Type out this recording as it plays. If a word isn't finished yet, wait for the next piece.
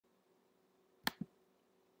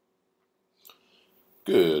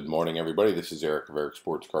Good morning, everybody. This is Eric of Eric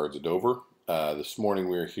Sports Cards of Dover. This morning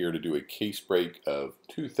we are here to do a case break of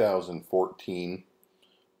 2014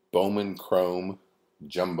 Bowman Chrome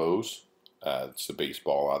Jumbos. It's the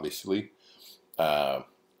baseball, obviously. 8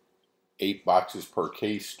 boxes per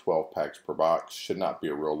case, 12 packs per box. Should not be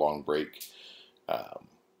a real long break.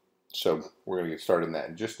 So we're going to get started in that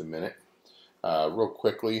in just a minute. Real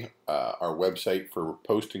quickly, our website for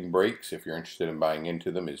posting breaks, if you're interested in buying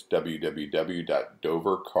into them, is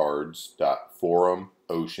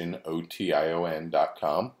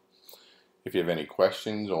www.dovercards.forumocean.com. If you have any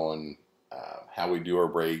questions on how we do our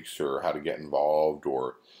breaks or how to get involved,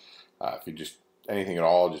 or if you just anything at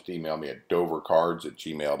all, just email me at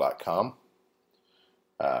dovercards@gmail.com.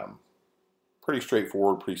 Pretty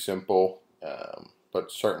straightforward, pretty simple,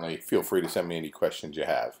 but certainly feel free to send me any questions you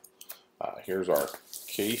have. Here's our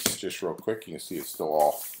case, just real quick. You can see it's still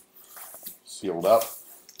all sealed up.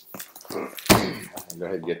 Go ahead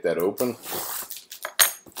and get that open.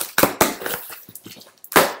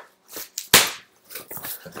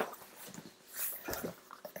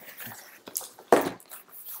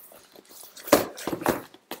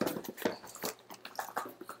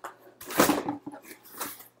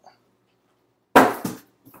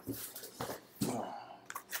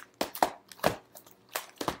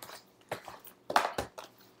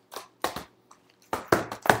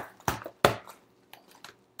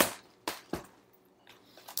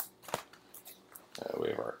 We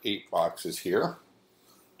have our 8 boxes here.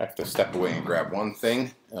 I have to step away and grab one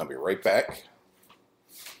thing, and I'll be right back.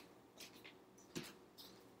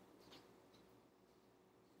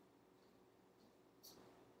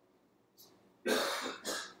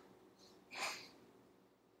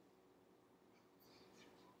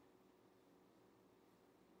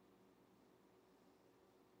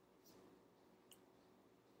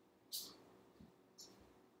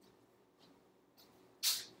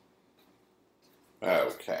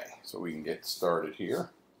 Okay, so we can get started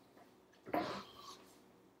here.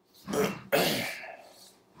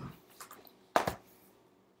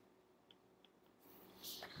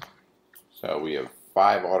 So we have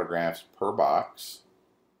 5 autographs per box.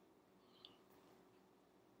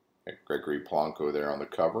 Got Gregory Polanco there on the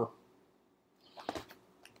cover.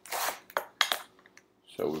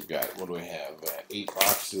 So we've got, what do we have? 8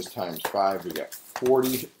 boxes times 5. We got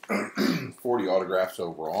 40, 40 autographs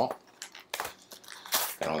overall.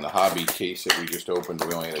 And on the hobby case that we just opened,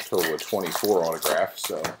 we only had a total of 24 autographs,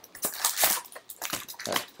 so that's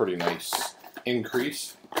a pretty nice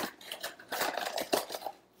increase.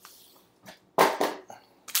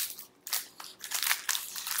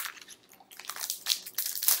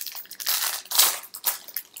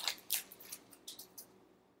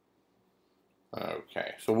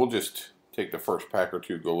 Okay, so we'll just take the first pack or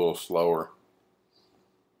two, go a little slower.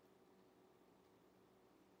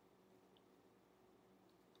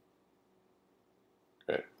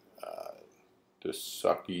 Okay,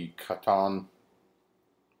 Dasuki Katan.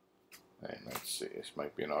 And let's see, this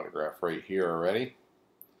might be an autograph right here already.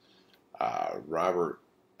 Robert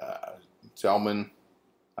Zellman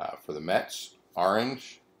for the Mets,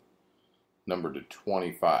 orange, numbered to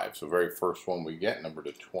 25. So very first one we get, numbered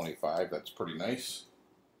to 25. That's pretty nice.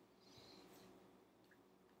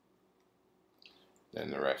 Then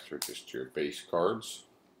the rest are just your base cards.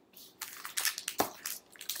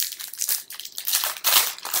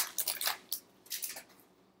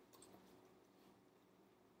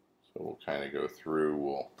 So we'll kind of go through.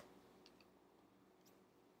 We'll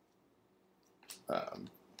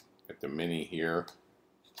get the mini here.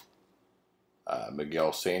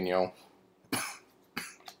 Miguel Sano.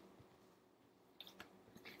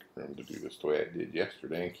 Remember to do this the way I did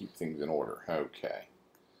yesterday and keep things in order. Okay.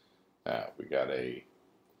 We got a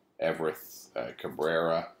Everett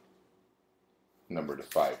Cabrera, numbered to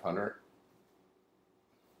 500.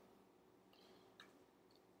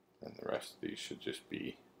 And the rest of these should just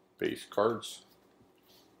be base cards.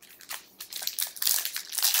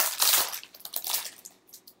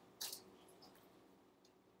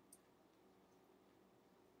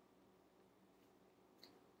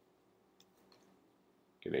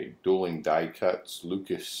 Get a dueling die cuts,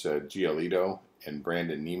 Lucas Giolito and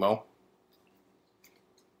Brandon Nimmo.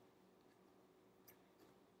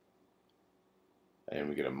 And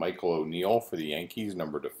we get a Michael O'Neill for the Yankees,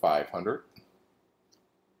 numbered to 500.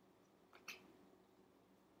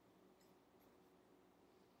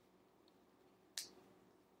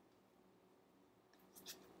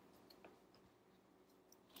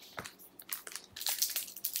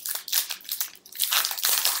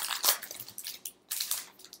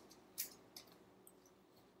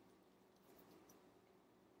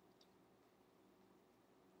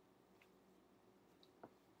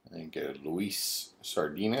 get a Luis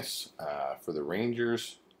Sardinas for the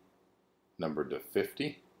Rangers, numbered to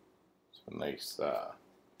 50. So nice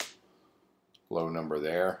low number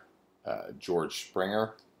there. George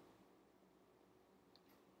Springer.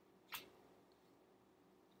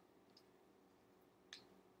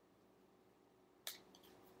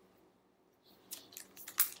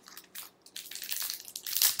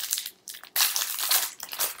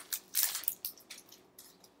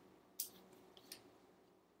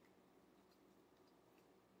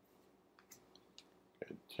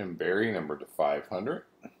 Tim Berry, numbered to 500.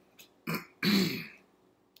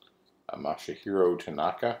 Masahiro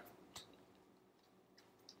Tanaka.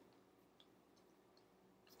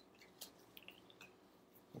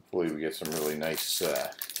 Hopefully we get some really nice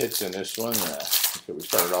hits in this one. So we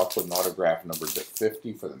started off with an autograph numbered to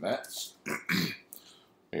 50 for the Mets.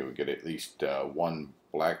 Maybe we get at least one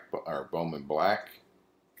black or Bowman black.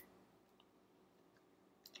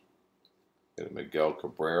 Get a Miguel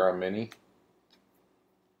Cabrera mini.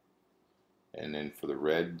 And then for the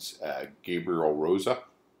Reds, Gabriel Rosa.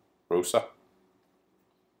 So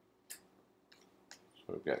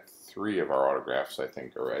we've got 3 of our autographs, I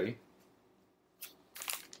think, already.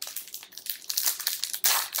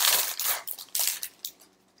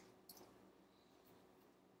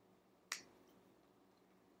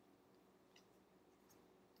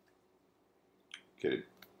 Get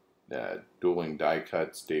a dueling die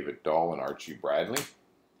cuts, David Dahl and Archie Bradley.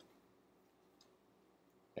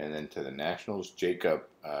 And then to the Nationals, Jacob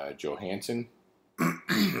Johansson,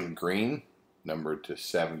 green, numbered to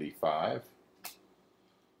 75. So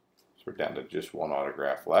we're down to just one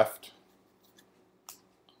autograph left.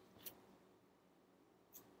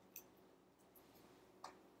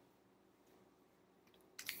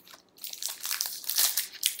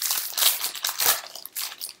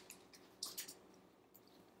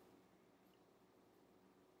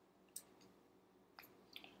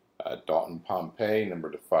 Dalton Pompey,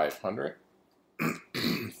 numbered to 500.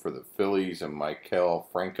 For the Phillies, and Maikel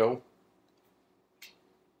Franco.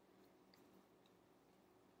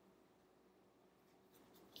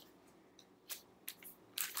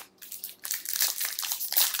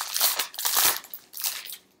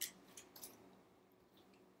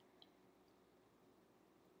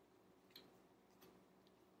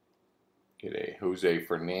 Get a Jose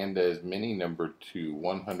Fernandez mini, numbered to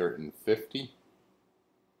 150.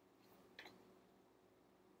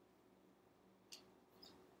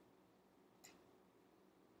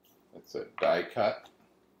 That's a die cut.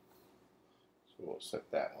 So we'll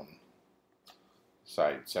set that one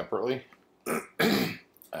aside separately.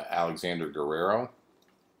 Alexander Guerrero.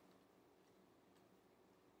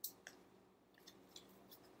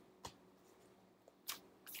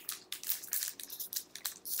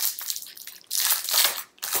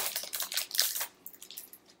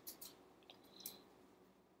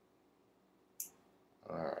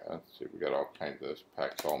 Alright, let's see. We got all kinds of this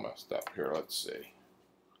pack's all messed up here. Let's see.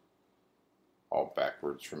 All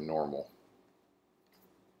backwards from normal.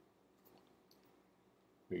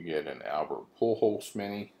 We get an Albert Pujols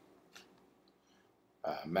mini.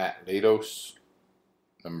 Matt Latos,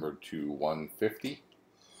 numbered to 150.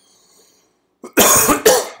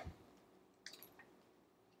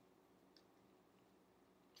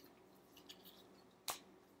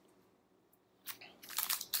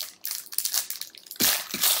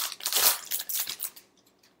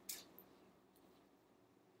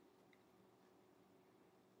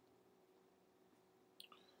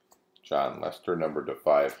 John Lester, numbered to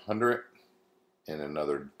 500. And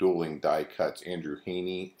another dueling die cuts, Andrew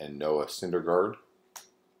Heaney and Noah Syndergaard.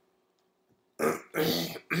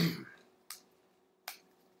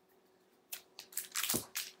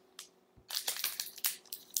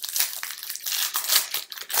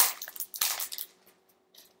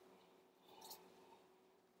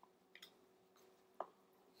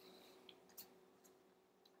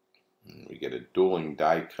 We get a dueling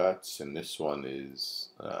die cuts, and this one is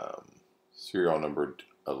serial numbered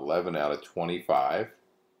 11 out of 25.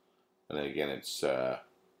 And then again, it's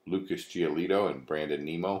Lucas Giolito and Brandon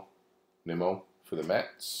Nimmo for the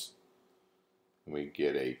Mets. And we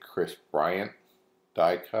get a Chris Bryant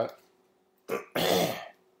die cut.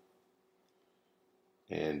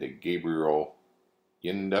 And a Gabriel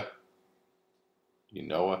Ynoa.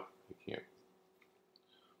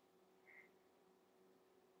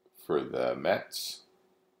 For the Mets.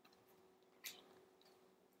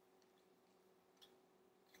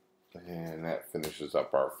 And that finishes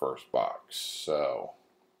up our first box. So,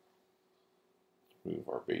 move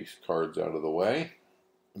our base cards out of the way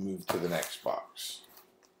and move to the next box.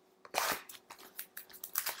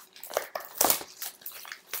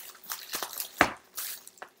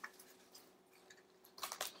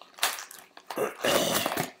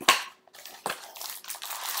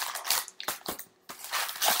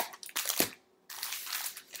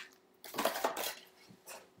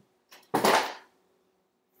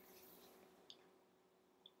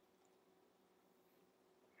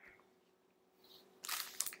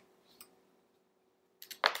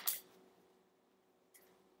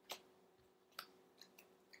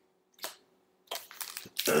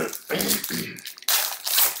 Okay.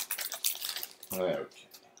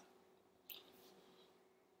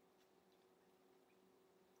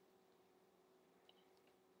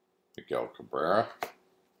 Miguel Cabrera.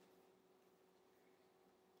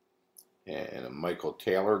 And a Michael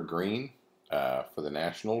Taylor green for the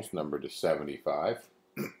Nationals, numbered to 75.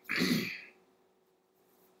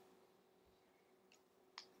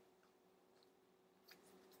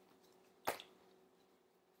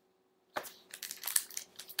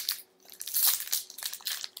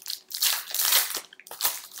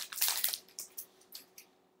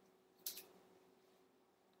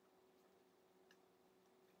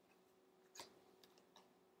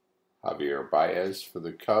 Javier Baez for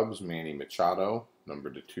the Cubs, Manny Machado,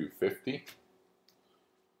 numbered to 250.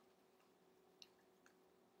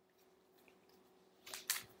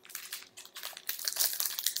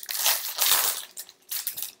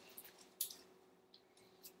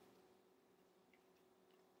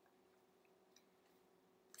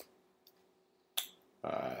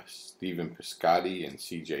 Stephen Piscotty and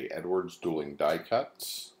C.J. Edwards, dueling die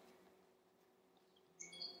cuts.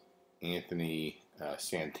 Anthony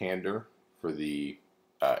Santander for the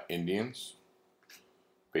Indians,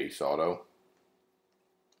 base auto.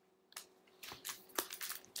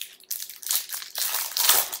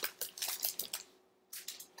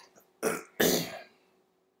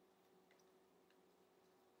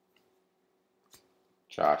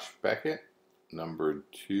 Josh Beckett, numbered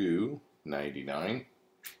 299.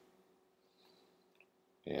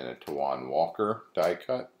 And a Tawan Walker die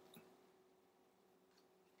cut.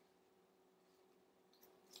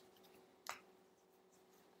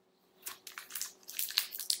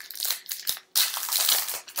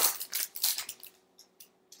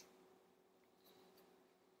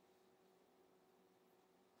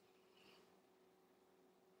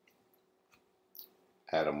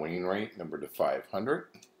 Adam Wainwright, numbered to 500.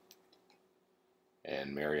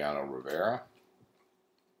 And Mariano Rivera.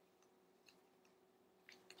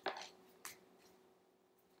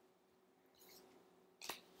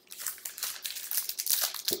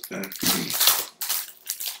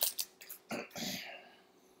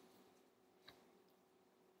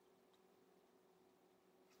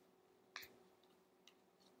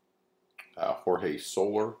 Jorge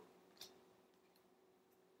Soler.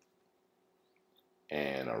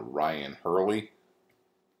 And a Ryan Hurley,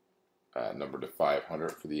 numbered to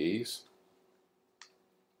 500 for the A's.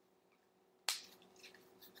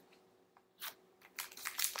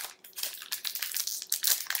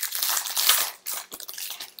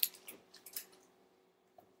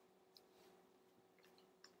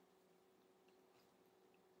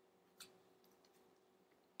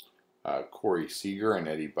 Corey Seager and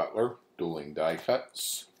Eddie Butler, dueling die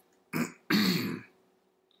cuts.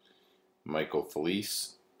 Michael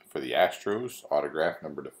Felice for the Astros, autograph,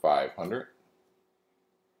 numbered to 500.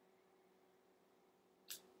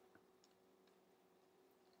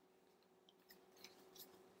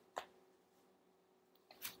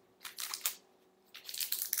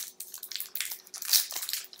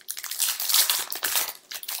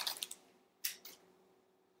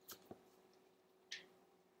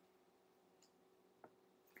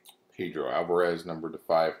 Pedro Alvarez, numbered to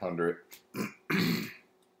 500.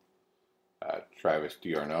 Travis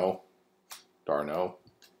D'Arnaud.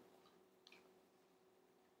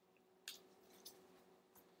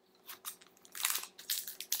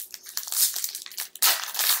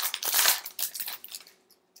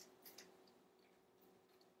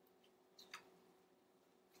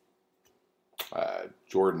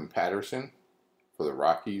 Jordan Patterson for the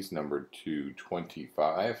Rockies, numbered to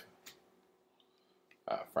 25.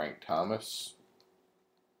 Frank Thomas.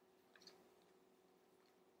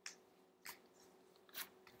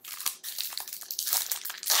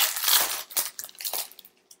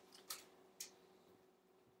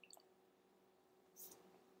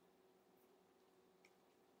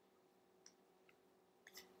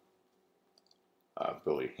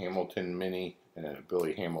 Billy Hamilton mini, and then a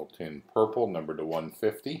Billy Hamilton purple, numbered to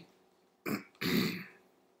 150.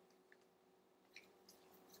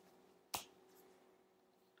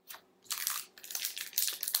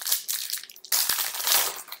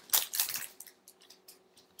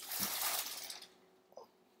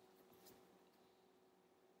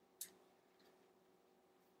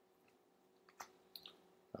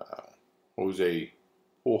 Jose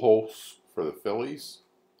Pujols for the Phillies,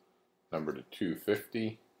 numbered to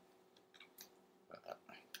 250.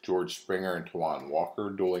 George Springer and Tawan Walker,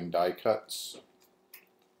 dueling die cuts.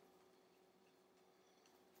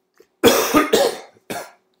 I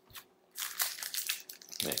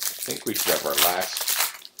think we should have our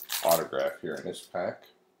last autograph here in this pack.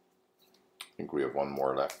 I think we have one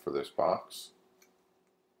more left for this box.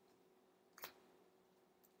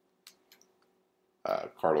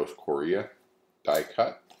 Carlos Correa, die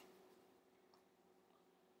cut.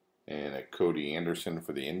 And a Cody Anderson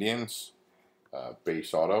for the Indians,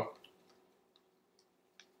 base auto.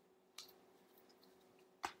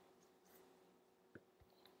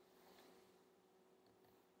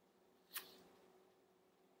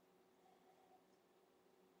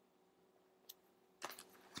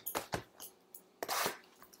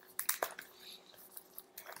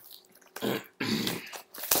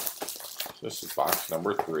 This is box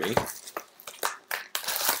number 3.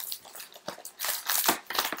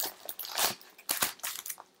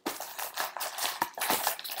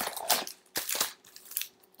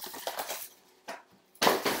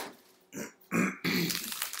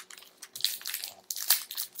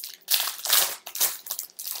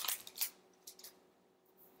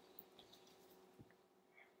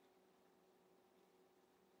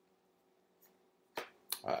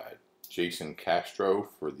 Jason Castro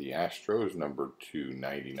for the Astros, number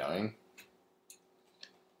 299.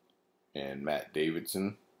 And Matt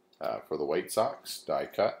Davidson for the White Sox, die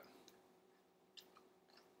cut.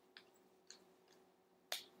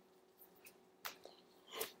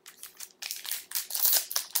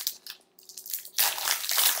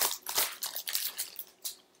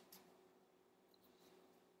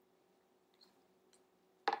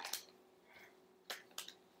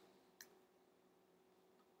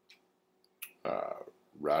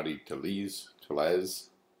 Rowdy Tellez.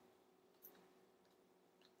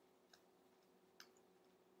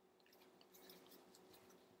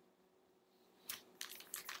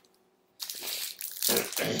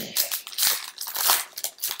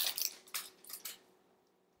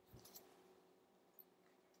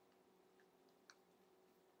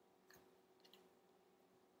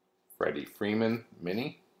 Freddie Freeman,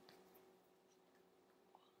 mini.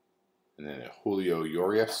 And then a Julio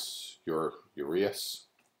Urias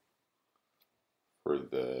for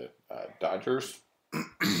the Dodgers.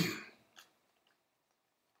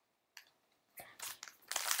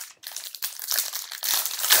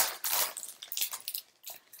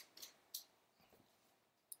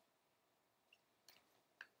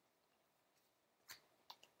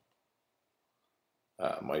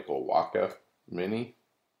 Michael Wacha, mini.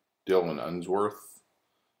 Dylan Unsworth,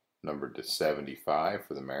 numbered to 75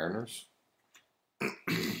 for the Mariners.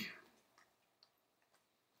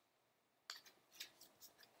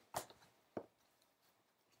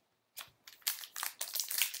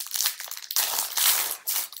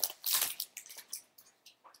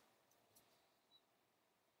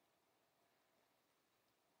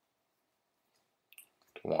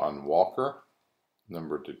 Juan Walker,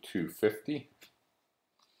 numbered to 250.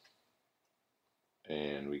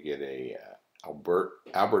 And we get a Albert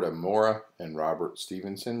Amora and Robert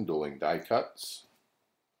Stevenson dueling die cuts.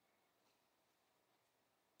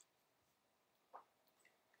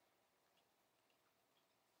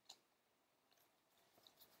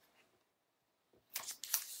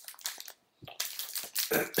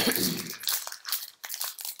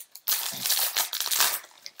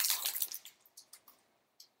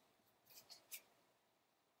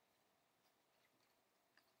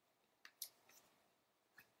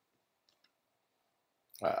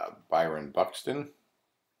 Byron Buxton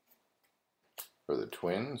for the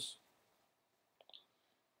Twins,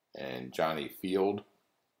 and Johnny Field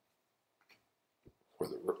for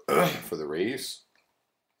the Rays.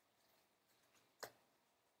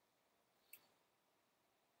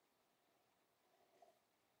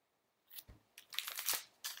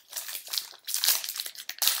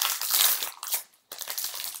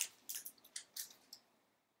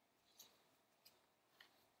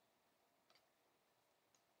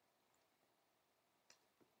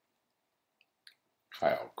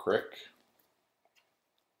 Kyle Crick,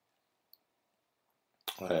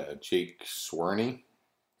 Jake Swerney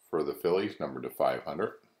for the Phillies, numbered to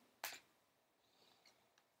 500.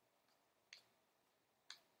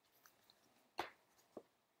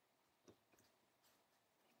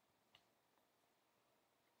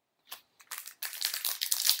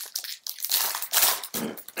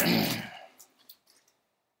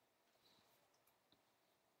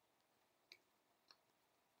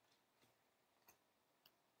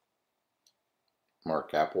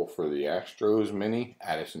 Mark Apple for the Astros, mini.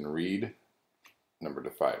 Addison Reed, numbered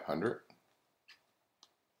to 500.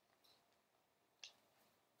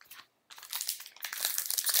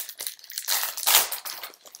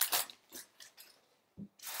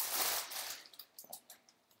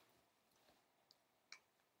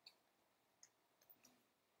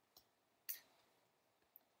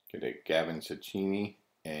 Get a Gavin Cecchini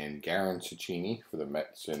And Garen Cicchini for the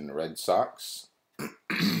Mets and Red Sox.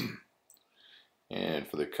 And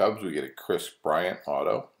for the Cubs, we get a Chris Bryant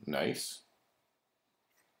auto. Nice.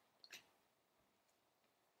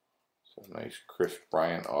 So nice Chris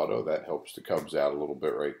Bryant auto. That helps the Cubs out a little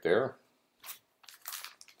bit right there.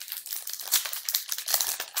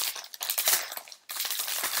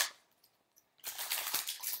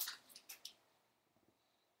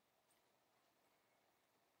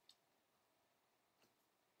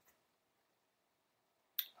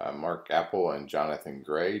 Mark Apple and Jonathan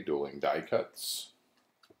Gray dueling die cuts.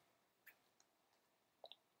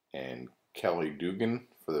 And Kelly Dugan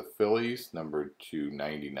for the Phillies, number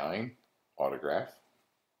 299 autograph.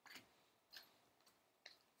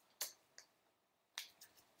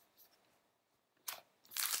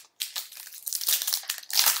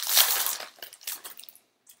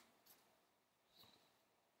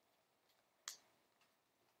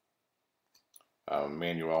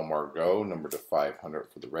 Manuel Margot, number to 500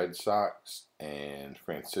 for the Red Sox, and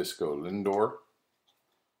Francisco Lindor,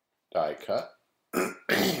 die cut.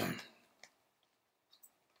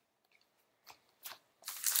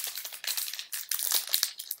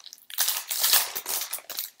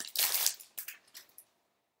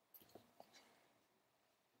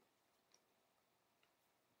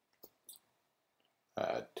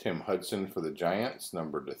 Tim Hudson for the Giants,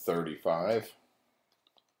 number to 35.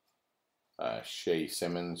 Shea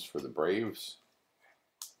Simmons for the Braves.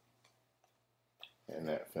 And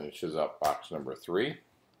that finishes up box number 3. And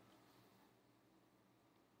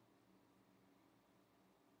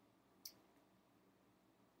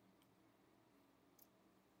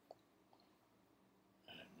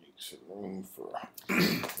make some room for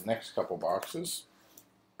the next couple boxes.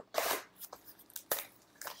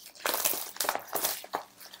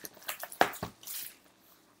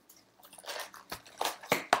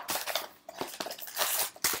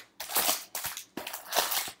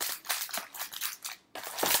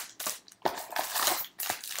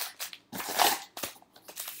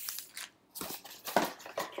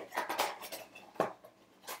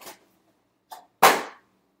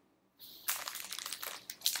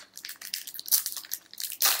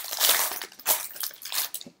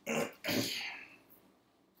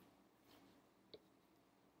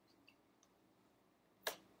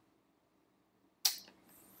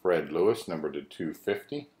 Fred Lewis, number to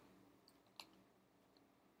 250.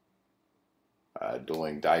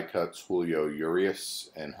 Dueling die cuts, Julio Urias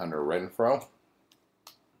and Hunter Renfroe.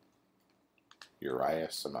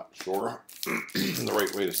 Urias, I'm not sure the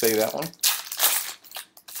right way to say that one.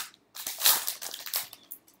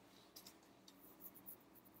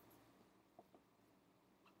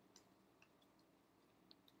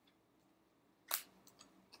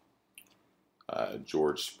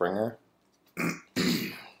 George Springer.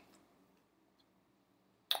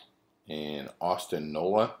 And Austin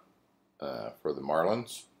Nola for the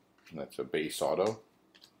Marlins. And that's a base auto.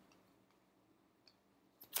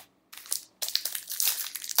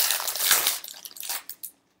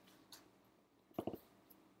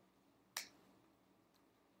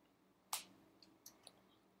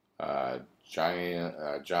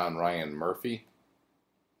 John Ryan Murphy,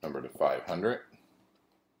 number to 500.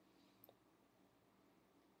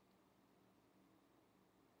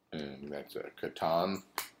 And that's a Catan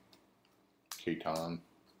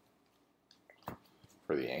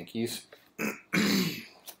for the Yankees.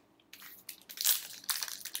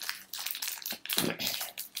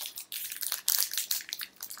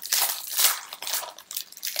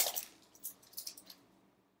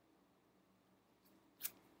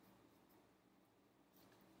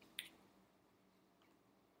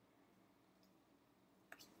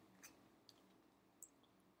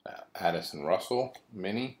 Addison Russell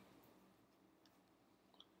mini.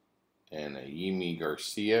 And a Yimi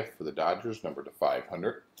Garcia for the Dodgers, number to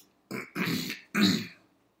 500.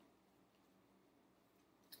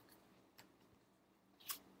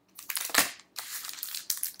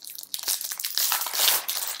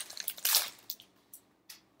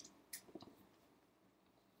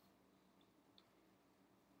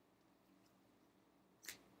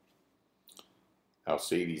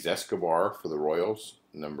 Alcides Escobar for the Royals,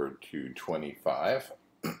 number 225.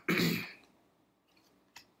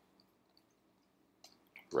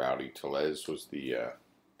 Rowdy Tellez was the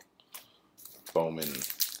Bowman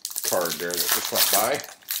card there that just went by.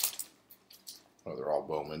 Well, they're all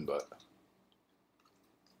Bowman, but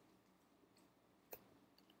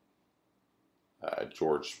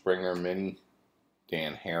George Springer mini.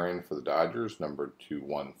 Dan Herron for the Dodgers, number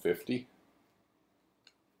 2/150.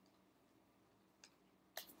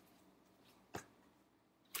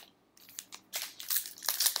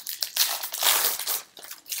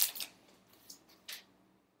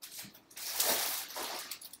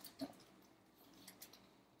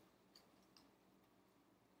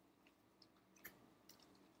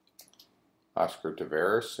 Oscar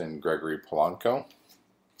Taveras and Gregory Polanco.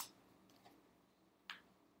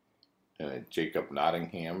 And a Jacob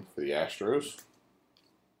Nottingham for the Astros.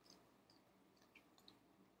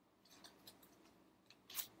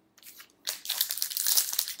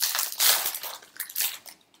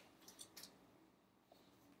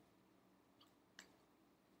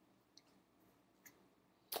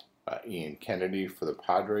 Ian Kennedy for the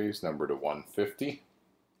Padres, number to 150.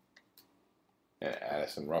 And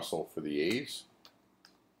Addison Russell for the A's.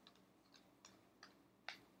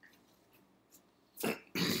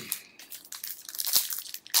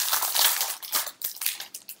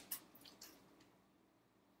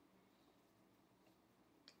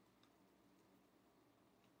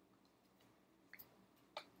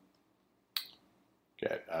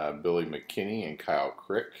 Got Billy McKinney and Kyle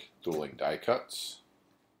Crick, dueling die cuts.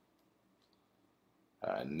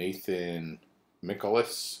 Nathan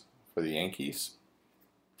Mikolas for the Yankees,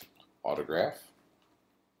 autograph.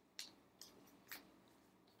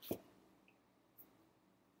 So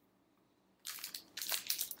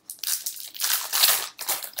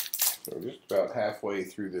we're just about halfway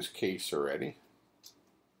through this case already.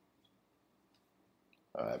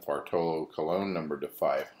 Bartolo Colon, numbered to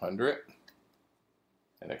 500.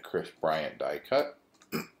 And a Chris Bryant die cut.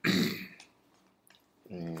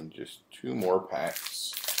 And just 2 more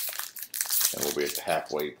packs. And we'll be at the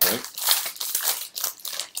halfway point.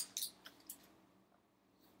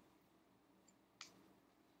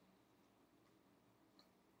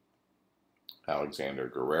 Alexander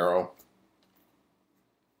Guerrero.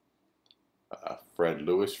 Fred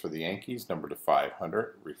Lewis for the Yankees, number to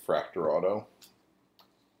 500, refractor auto.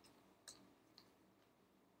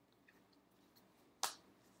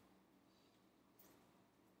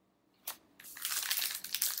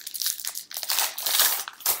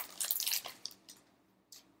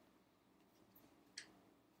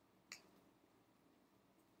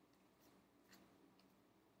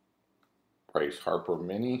 Bryce Harper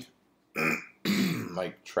mini.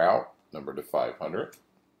 Mike Trout, number to 500.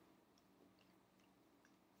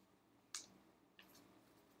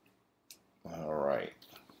 All right.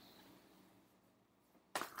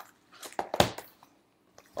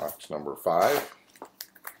 Box number 5.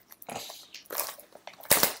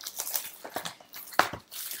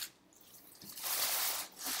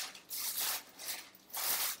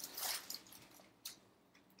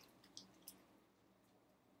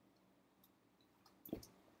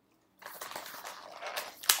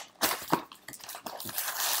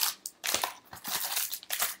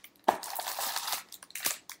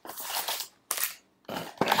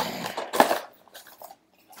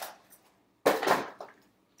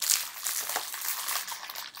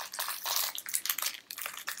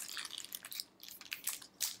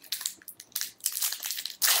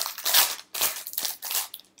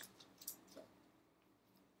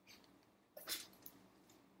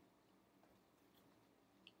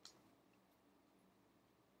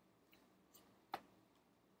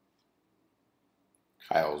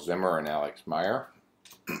 Kyle Zimmer and Alex Meyer.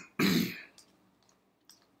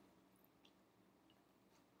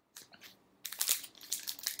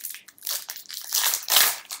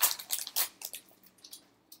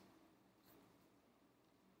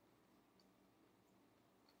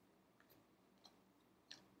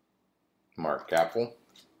 Mark Apple.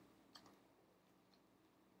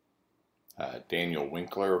 Daniel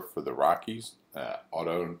Winkler for the Rockies.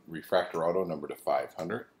 Refractor auto, number to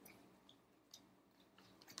 500.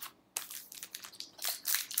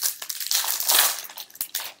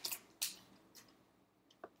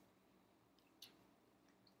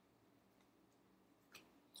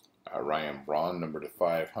 Ryan Braun, number to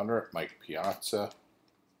 500. Mike Piazza.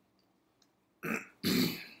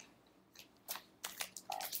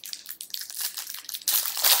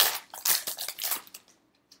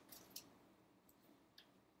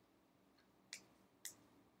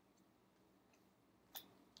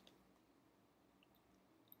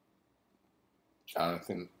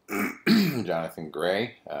 Jonathan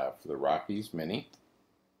Gray for the Rockies mini.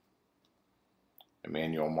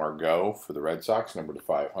 Emmanuel Margot for the Red Sox, number to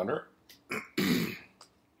 500.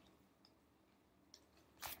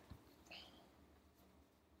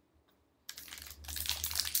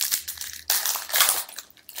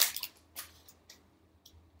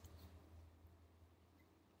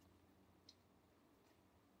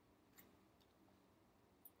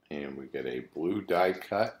 And we get a blue die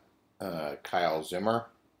cut, Kyle Zimmer.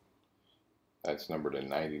 That's numbered to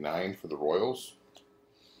 99 for the Royals.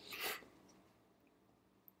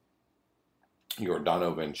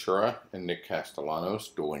 Giordano Ventura and Nick Castellanos,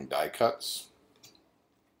 dueling die cuts.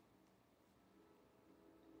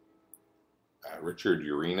 Richard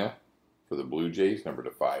Urena for the Blue Jays, number to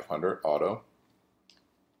 500, auto.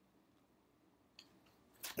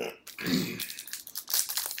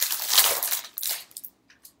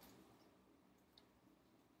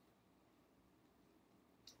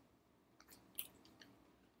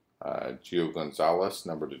 Gio Gonzalez,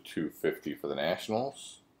 number to 250 for the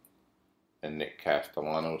Nationals. And Nick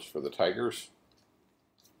Castellanos for the Tigers.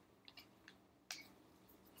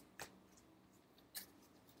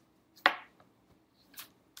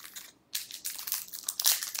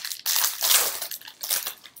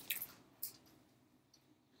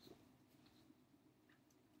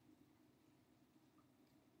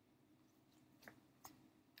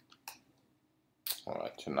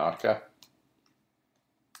 Tanaka.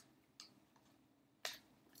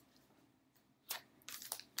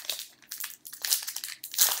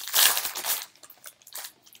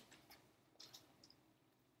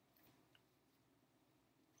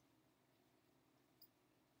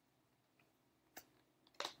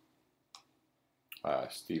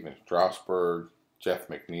 Steven Strasburg, Jeff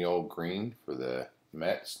McNeil, green for the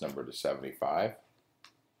Mets, number to 75.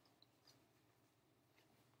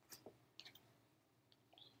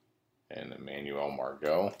 And Emmanuel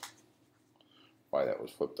Margot. Why that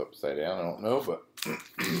was flipped upside down, I don't know, but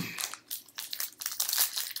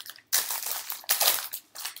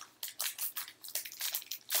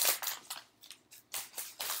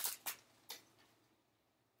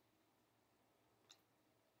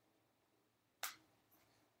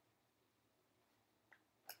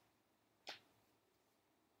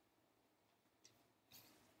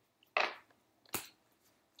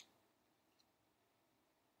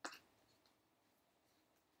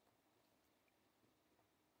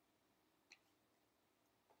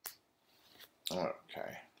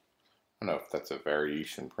okay. I don't know if that's a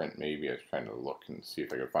variation print, maybe. I was trying to look and see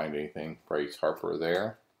if I could find anything. Bryce Harper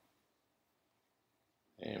there.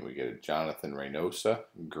 And we get a Jonathan Reynosa,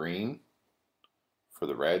 green for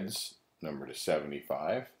the Reds, number to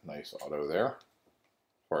 75. Nice auto there.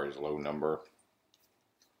 As far as low number.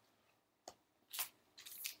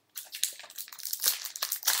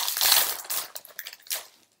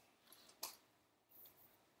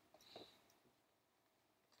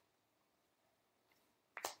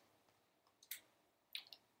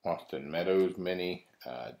 Austin Meadows mini,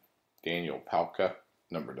 Daniel Palka,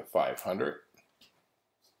 number to 500.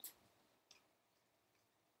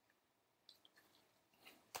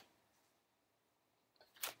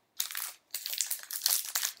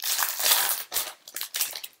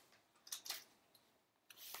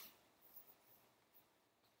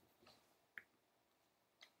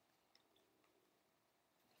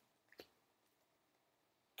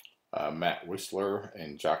 Matt Whistler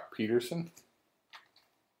and Jock Peterson.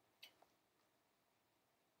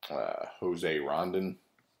 Jose Rondon,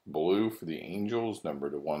 blue for the Angels,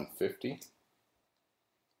 number to 150.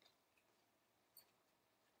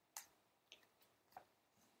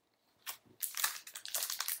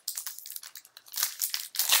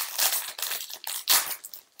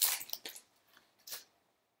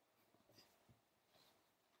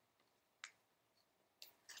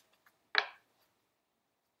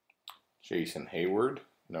 Jason Hayward,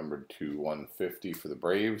 number to 150 for the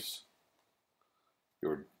Braves.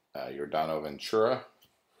 Yordano Ventura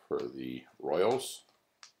for the Royals.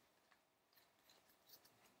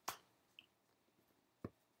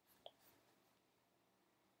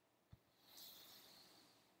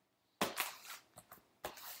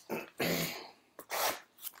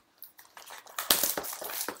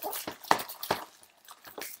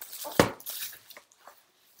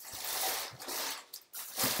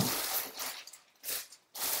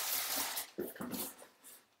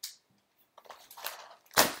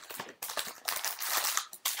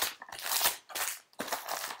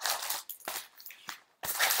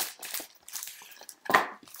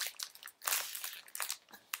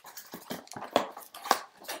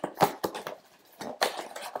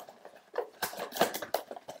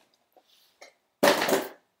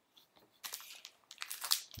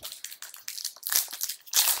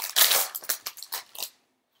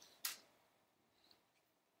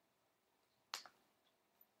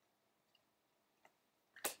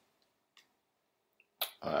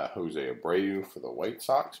 Jose Abreu for the White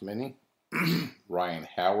Sox mini. Ryan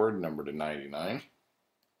Howard, number to 99.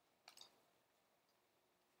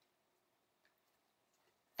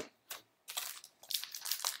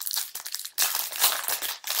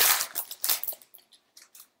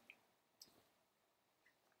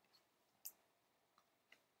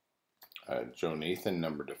 Joe Nathan,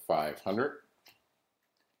 number to 500.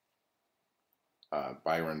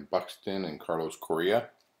 Byron Buxton and Carlos Correa,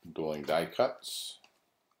 dueling die cuts.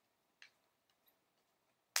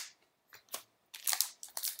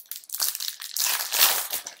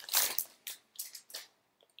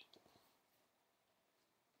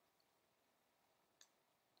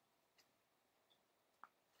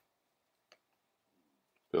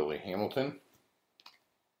 Hamilton.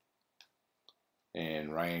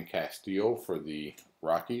 And Ryan Castillo for the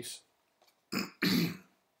Rockies.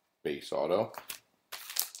 Base auto.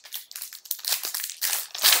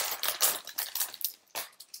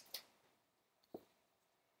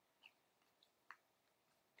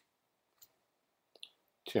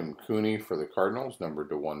 Tim Cooney for the Cardinals, numbered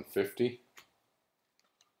to 150.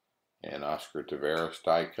 And Oscar Taveras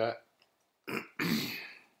die cut.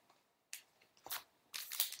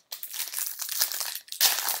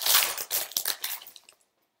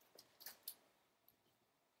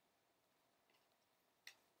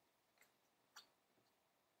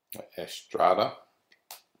 Estrada,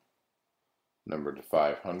 numbered to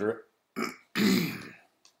 500.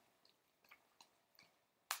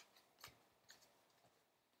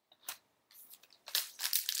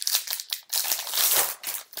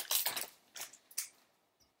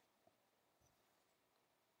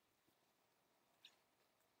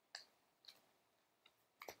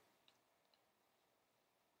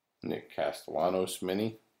 Nick Castellanos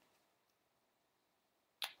mini.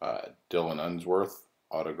 Dylan Unsworth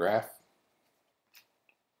autograph.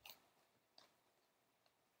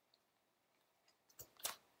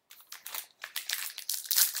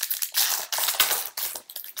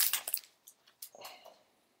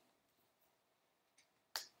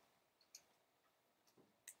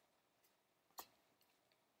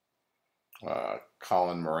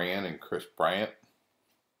 Colin Moran and Chris Bryant.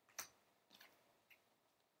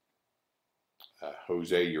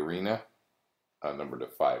 Jose Urena, numbered to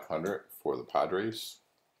 500 for the Padres.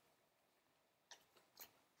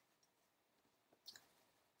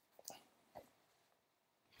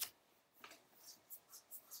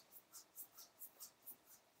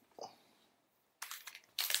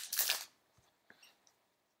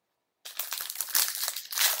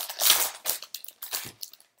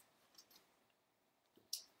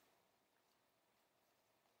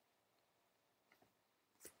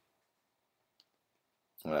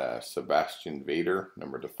 Sebastian Vader,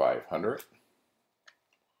 numbered to 500.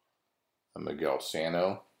 Miguel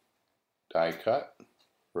Sano die cut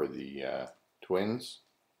for the Twins.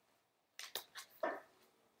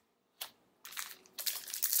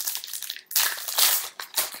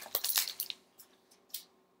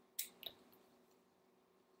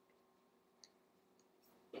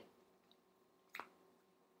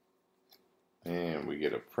 And we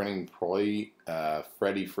get a printing plate,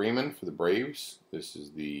 Freddie Freeman for the Braves. This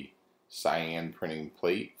is the cyan printing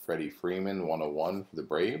plate, Freddie Freeman 101 for the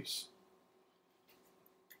Braves.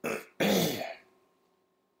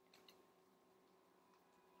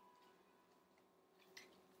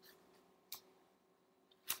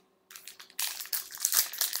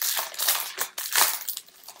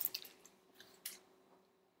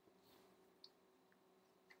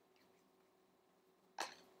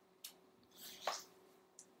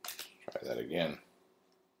 Try that again.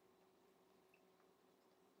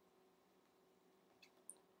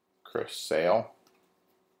 Chris Sale.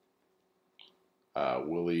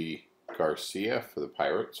 Willie Garcia for the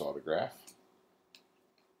Pirates autograph.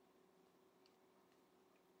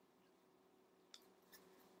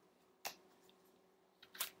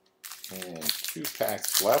 And 2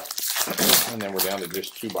 packs left. And then we're down to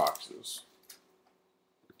just 2 boxes.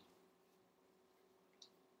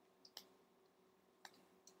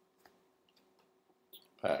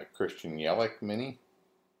 Christian Yelich mini.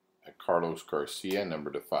 Carlos Garcia,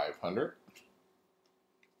 numbered to 500.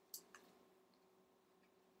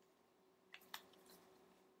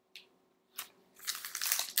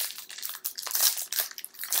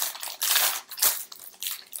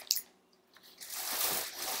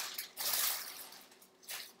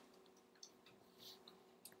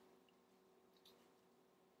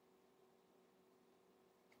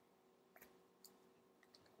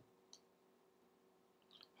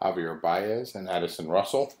 Javier Baez and Addison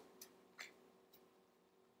Russell.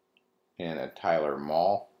 And a Tyler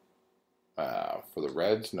Mall for the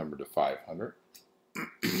Reds, numbered to 500.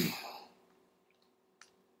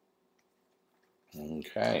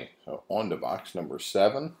 Okay, so on to box number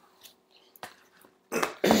 7.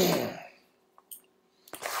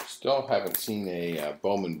 Still haven't seen a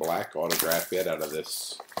Bowman Black autograph yet out of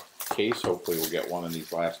this case. Hopefully we'll get one in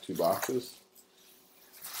these last 2 boxes.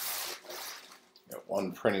 Got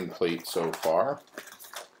 1 printing plate so far.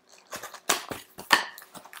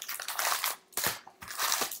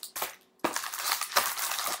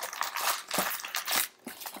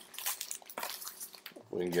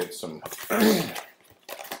 We can get some,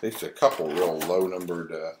 at least a couple real low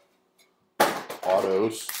numbered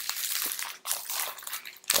autos.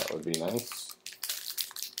 That would be nice.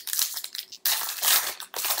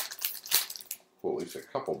 pull at least a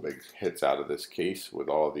couple big hits out of this case with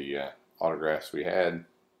all the autographs we had.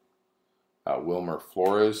 Wilmer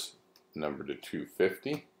Flores, numbered to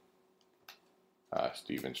 250.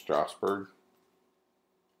 Steven Strasburg.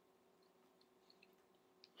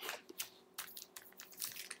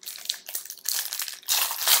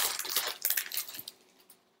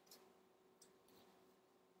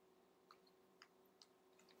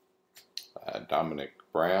 Dominic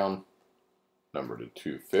Brown, numbered to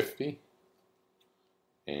 250.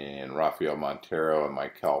 And Rafael Montero and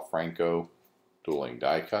Michael Franco, dueling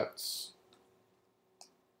die cuts.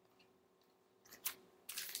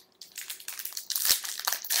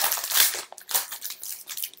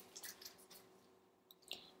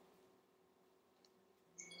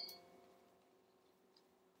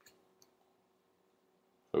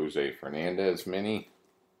 Jose Fernandez mini.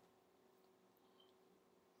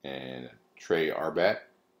 And Trey Arbet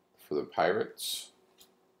for the Pirates.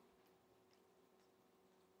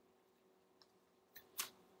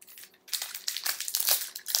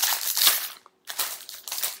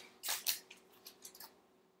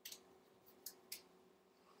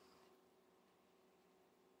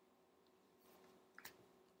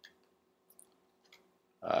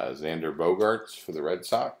 Xander Bogaerts for the Red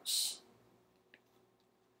Sox.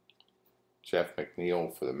 Jeff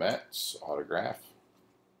McNeil for the Mets, autograph.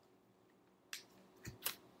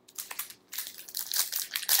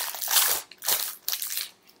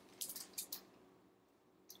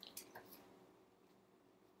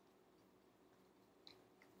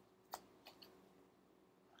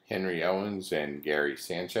 Henry Owens and Gary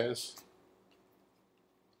Sanchez.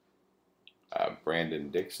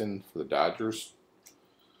 Brandon Dixon for the Dodgers.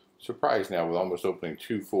 Surprised now with almost opening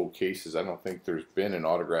 2 full cases. I don't think there's been an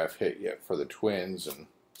autograph hit yet for the Twins, and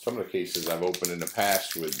some of the cases I've opened in the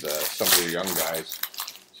past with some of the young guys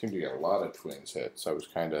seem to get a lot of Twins hits. I was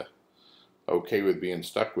kind of okay with being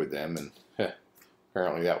stuck with them, and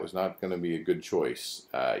apparently that was not going to be a good choice.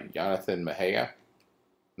 Jonathan Mejia,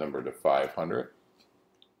 numbered to 500.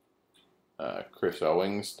 Chris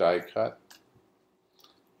Owings, die cut.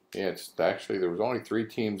 Yeah, it's actually, there was only 3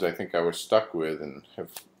 teams I think I was stuck with, and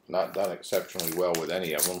have not done exceptionally well with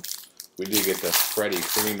any of them. We did get the Freddie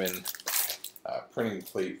Freeman printing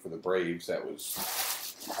plate for the Braves. That was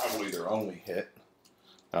probably their only hit.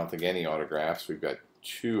 I don't think any autographs. We've got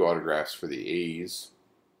 2 autographs for the A's,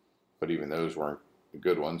 but even those weren't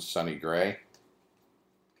good ones. Sonny Gray.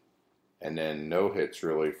 And then no hits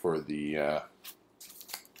really for the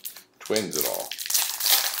Twins at all.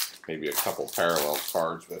 Maybe a couple parallel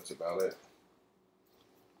cards, but that's about it.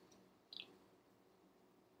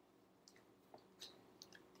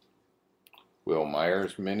 Will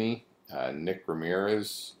Myers mini, Nick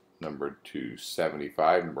Ramirez, numbered to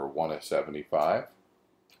 75, number 1 of 75.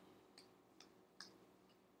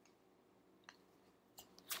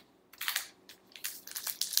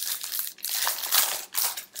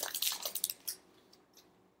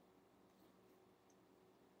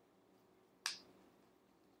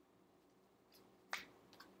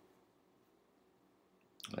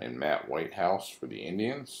 And Matt Whitehouse for the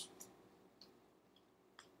Indians.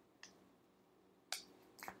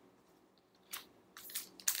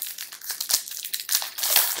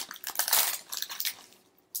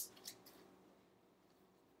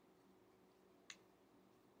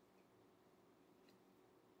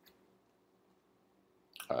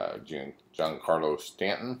 Giancarlo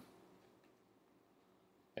Stanton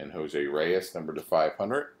and Jose Reyes, numbered to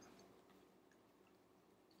 500.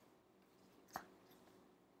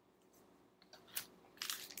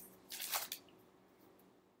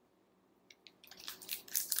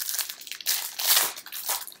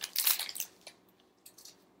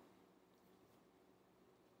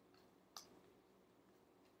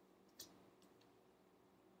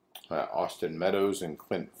 Austin Meadows and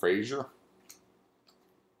Clint Frazier.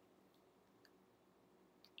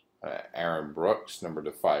 Aaron Brooks, numbered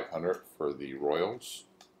to 500 for the Royals.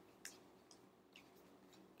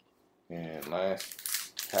 And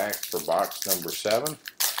last pack for box number 7.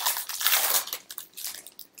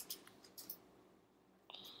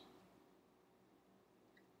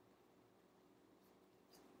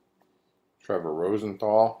 Trevor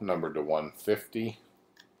Rosenthal, numbered to 150.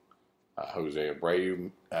 Jose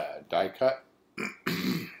Abreu, die cut.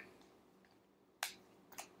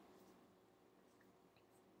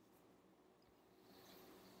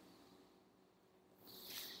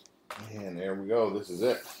 And there we go. This is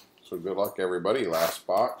it. So good luck, everybody. Last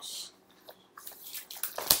box.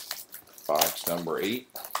 Box number 8.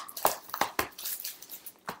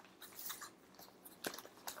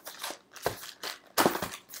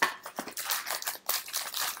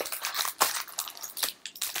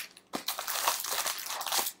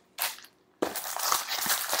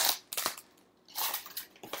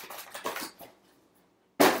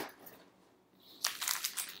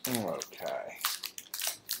 Okay.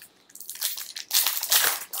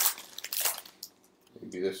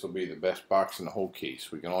 Maybe this will be the best box in the whole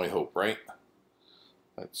case. We can only hope, right?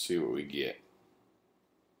 Let's see what we get.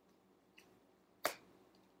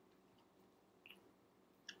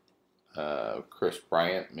 Chris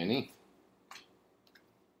Bryant mini.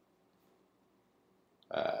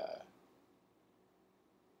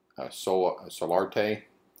 Solarte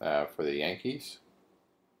for the Yankees.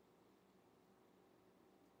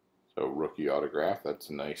 So rookie autograph. That's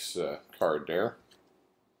a nice card there.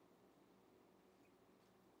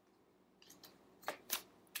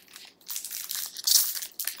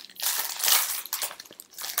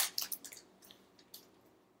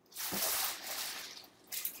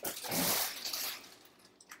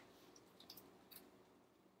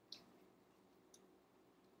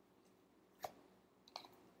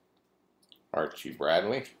 Archie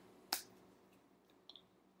Bradley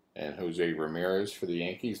and Jose Ramirez for the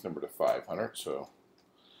Yankees, number to 500. So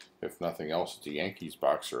if nothing else, it's a Yankees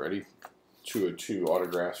box already. 202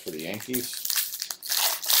 autographs for the Yankees.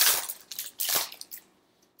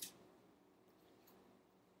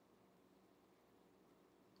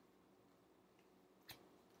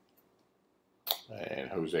 And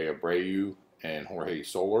Jose Abreu and Jorge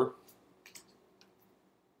Soler.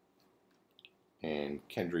 And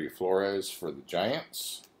Kendry Flores for the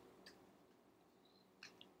Giants.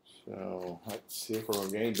 So let's see if we're going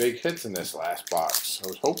to get any big hits in this last box. I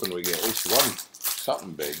was hoping we get at least one,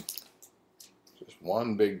 something big. Just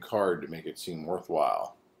one big card to make it seem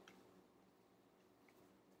worthwhile.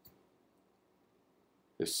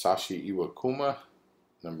 This Sashi Iwakuma,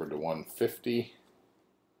 number to 150.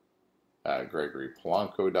 Gregory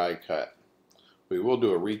Polanco die cut. We will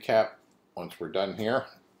do a recap once we're done here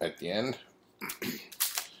at the end.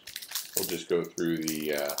 We'll just go through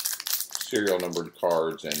the serial numbered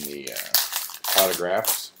cards and the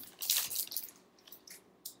autographs.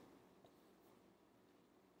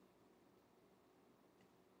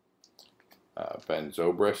 Ben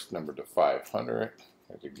Zobrist, number to 500.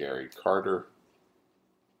 There's a Gary Carter.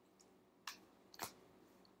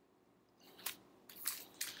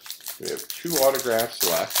 We have 2 autographs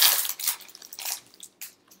left.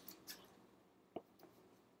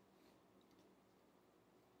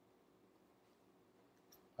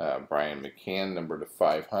 Brian McCann, number to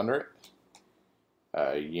 500.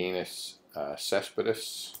 Yanis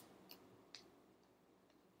Cespedes.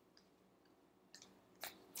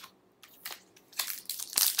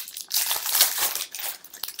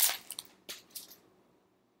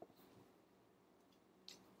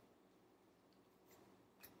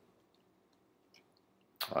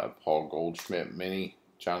 Paul Goldschmidt mini,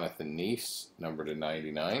 Jonathan Neese, number to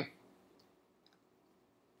 99.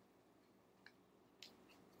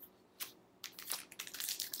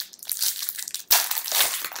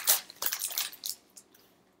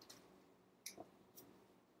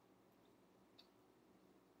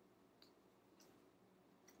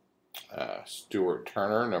 Stuart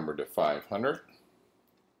Turner, number to 500.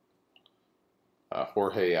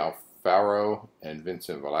 Jorge Alfaro and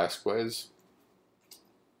Vincent Velasquez.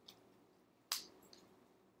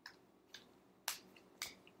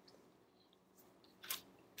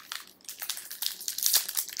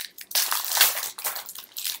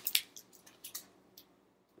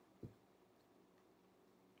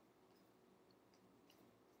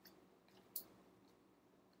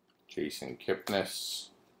 Jason Kipnis.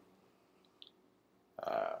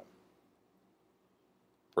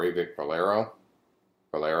 Breivik Valera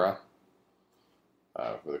for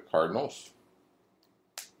the Cardinals.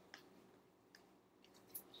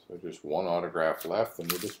 So just one autograph left,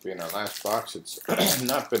 and will this be in our last box? It's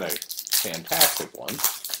not been a fantastic one.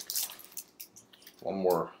 One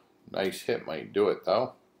more nice hit might do it,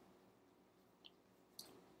 though.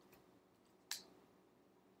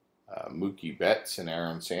 Mookie Betts and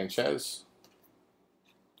Aaron Sanchez.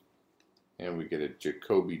 And we get a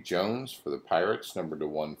Jacoby Jones for the Pirates, number to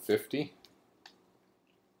 150.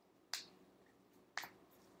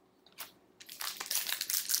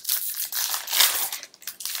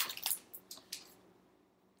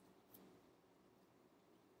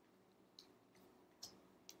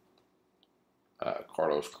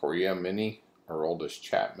 Carlos Correa mini, Aroldis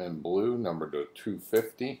Chapman blue, number to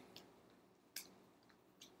 250.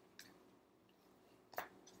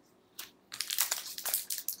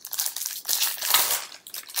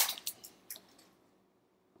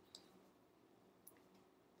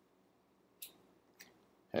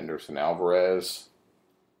 Henderson Alvarez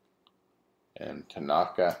and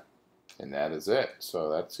Tanaka, and that is it. So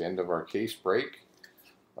that's the end of our case break.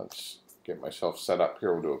 Let's get myself set up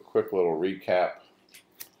here. We'll do a quick little recap.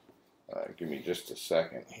 Give me just a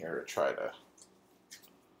second here to try to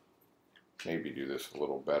maybe do this a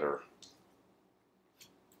little better.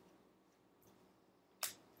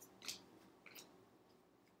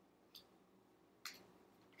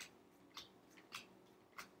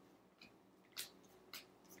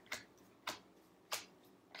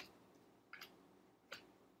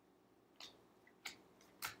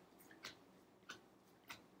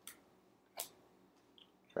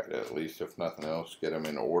 Try to, at least if nothing else, get them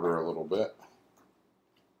in order a little bit.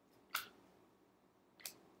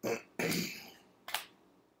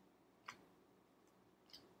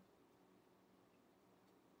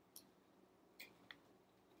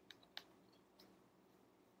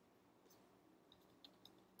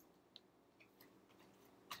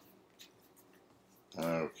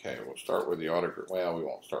 Okay, we'll start with the autograph. Well, we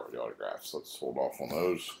won't start with the autographs. Let's hold off on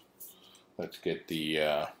those. Let's get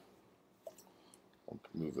the, we'll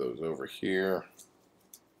move those over here.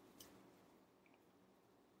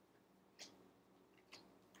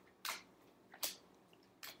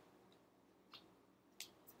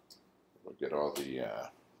 We'll get all the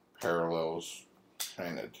parallels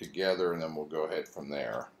kind of together, and then we'll go ahead from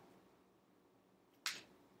there.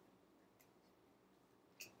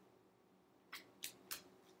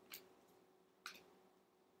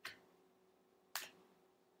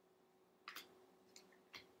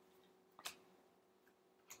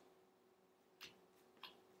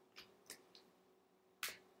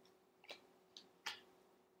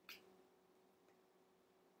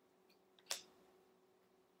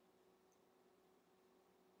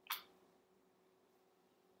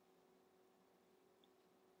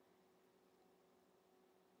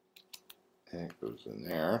 And it goes in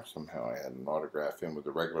there. Somehow I had an autograph in with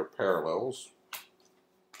the regular parallels.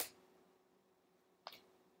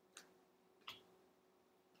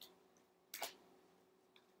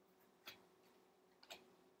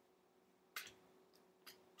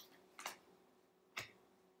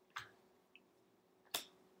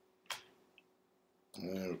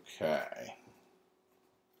 Okay.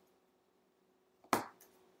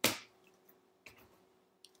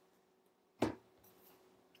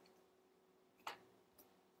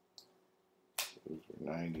 Those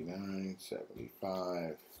are 99,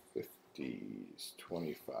 75, 50s,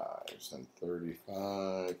 25s, and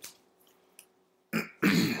 35.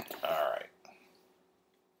 Alright.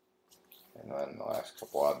 And then the last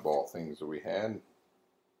couple oddball things that we had.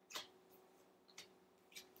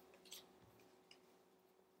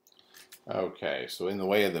 Okay, so in the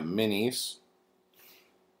way of the minis,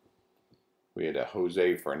 we had a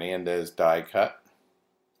Jose Fernandez die cut,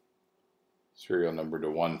 serial number to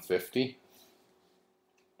 150.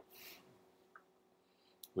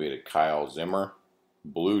 We had a Kyle Zimmer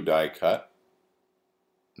blue die cut,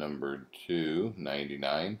 numbered to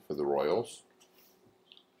 99 for the Royals.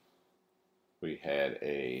 We had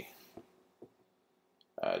a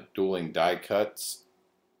dueling die cuts,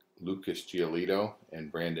 Lucas Giolito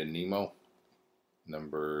and Brandon Nimmo,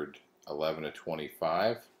 numbered 11 to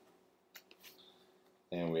 25.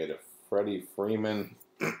 And we had a Freddie Freeman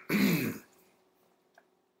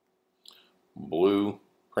blue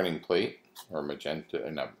printing plate, or magenta,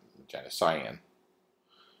 not magenta, cyan.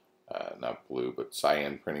 Not blue, but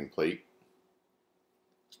cyan printing plate.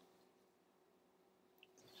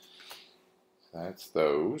 That's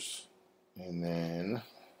those. And then,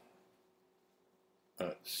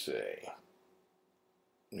 let's see.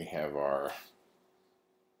 We have our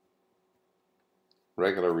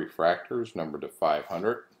regular refractors, numbered to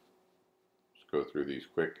 500. Let's go through these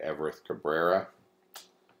quick. Everett Cabrera,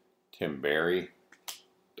 Tim Berry,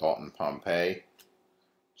 Dalton Pompey,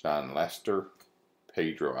 John Lester,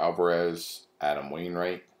 Pedro Alvarez, Adam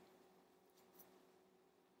Wainwright,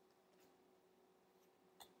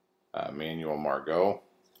 Manuel Margot,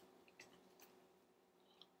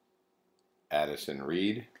 Addison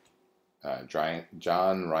Reed,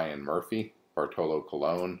 John Ryan Murphy, Bartolo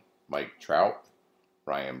Colon, Mike Trout,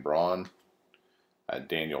 Ryan Braun,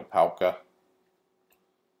 Daniel Palka,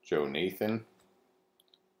 Joe Nathan,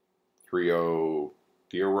 Trio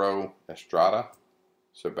Diro Estrada,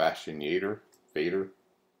 Sebastian Vader,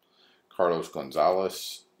 Carlos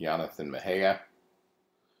Gonzalez, Jonathan Mejia,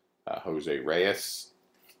 Jose Reyes,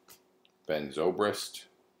 Ben Zobrist,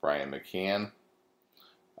 Brian McCann,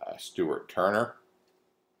 Stuart Turner,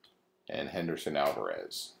 and Henderson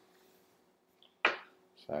Alvarez.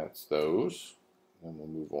 So that's those. And we'll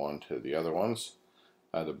move on to the other ones.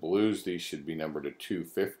 The blues, these should be numbered to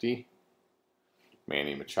 250.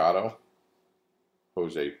 Manny Machado,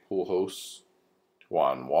 Jose Pujols,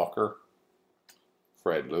 Juan Walker,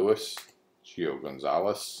 Fred Lewis, Gio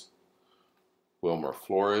Gonzalez, Wilmer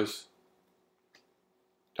Flores,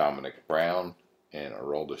 Dominic Brown, and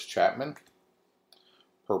Aroldis Chapman.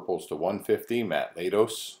 Purples to 150, Matt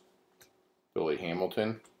Latos, Billy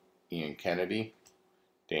Hamilton, Ian Kennedy,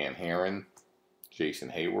 Dan Herron, Jason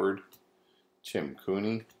Hayward, Tim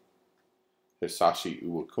Cooney, Hisashi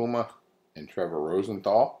Uwakuma, and Trevor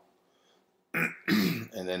Rosenthal.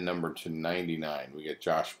 And then number to 99, we get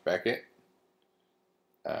Josh Beckett,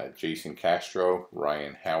 Jason Castro,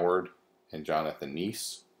 Ryan Howard, and Jonathan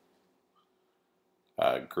Neese.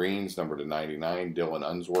 Greens, number to 99, Dylan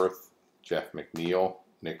Unsworth, Jeff McNeil,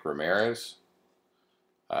 Nick Ramirez.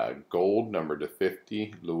 Gold, number to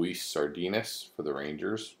 50, Luis Sardinas for the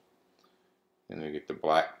Rangers. And we get the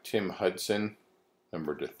black, Tim Hudson,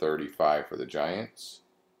 number to 35 for the Giants.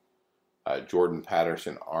 Jordan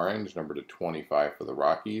Patterson, orange, number to 25 for the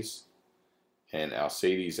Rockies. And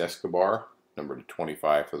Alcides Escobar, number to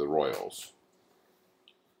 25 for the Royals.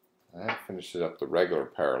 That finishes up the regular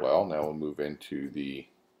parallel. Now we'll move into the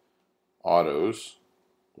autos.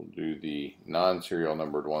 We'll do the non-serial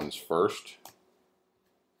numbered ones first.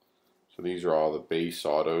 So these are all the base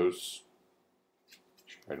autos.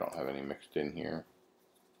 I don't have any mixed in here.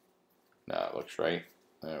 No, it looks right.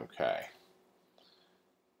 Okay.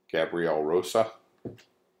 Gabriel Rosa.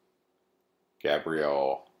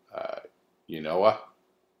 Gabriel Yanoa.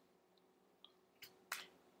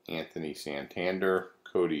 Anthony Santander.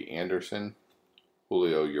 Cody Anderson.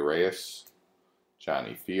 Julio Urias.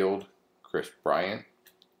 Johnny Field. Chris Bryant.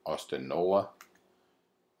 Austin Nola.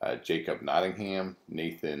 Jacob Nottingham.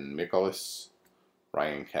 Nathan Mikolas.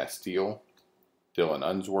 Ryan Castile. Dylan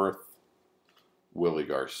Unsworth. Willie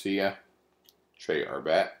Garcia. Trey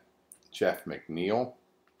Arbett. Jeff McNeil.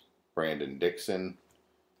 Brandon Dixon.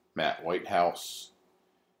 Matt Whitehouse.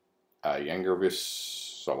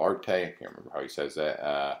 Yangervis Solarte. I can't remember how he says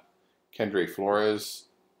that. Kendry Flores.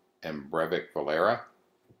 And Brevik Valera.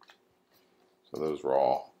 So those were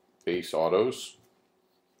all base autos.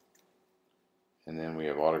 And then we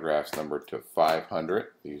have autographs numbered to 500.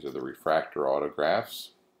 These are the refractor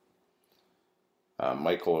autographs.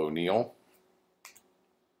 Michael O'Neill,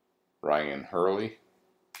 Ryan Hurley,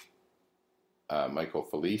 Michael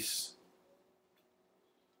Felice,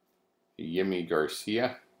 Yimi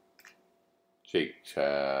Garcia, Jake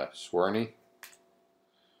Swerney,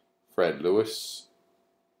 Fred Lewis,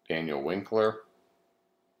 Daniel Winkler,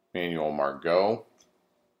 Manuel Margot,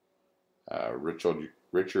 Richard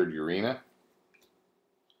Urena,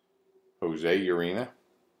 Jose Urena,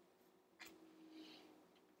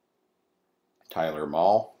 Tyler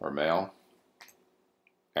Mahle,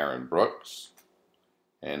 Aaron Brooks,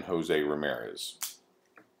 and Jose Ramirez.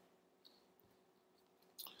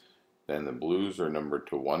 Then the Blues are numbered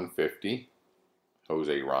to 150.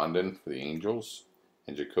 Jose Rondon for the Angels,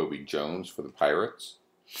 and Jacoby Jones for the Pirates.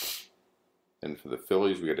 Then for the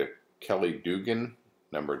Phillies, we got a Kelly Dugan,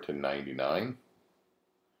 numbered to 99.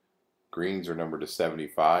 Greens are numbered to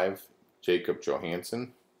 75. Jacob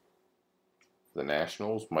Johansson for the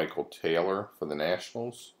Nationals, Michael Taylor for the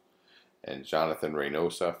Nationals, and Jonathan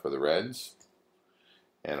Reynosa for the Reds.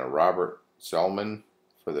 And a Robert Selman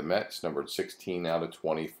for the Mets, numbered 16 out of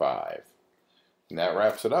 25. And that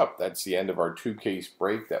wraps it up. That's the end of our 2-case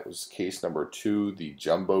break. That was case number 2, the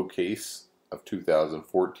jumbo case of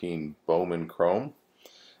 2014 Bowman Chrome.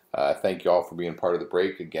 Thank you all for being part of the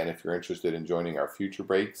break. Again, if you're interested in joining our future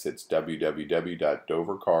breaks, it's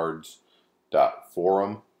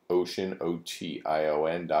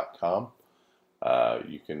www.dovercards.forum.com.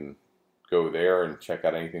 You can go there and check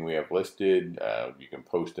out anything we have listed. You can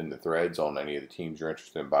post in the threads on any of the teams you're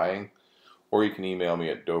interested in buying, or you can email me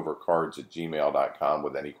at dovercards@gmail.com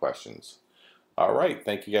with any questions. All right,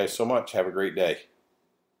 thank you guys so much. Have a great day.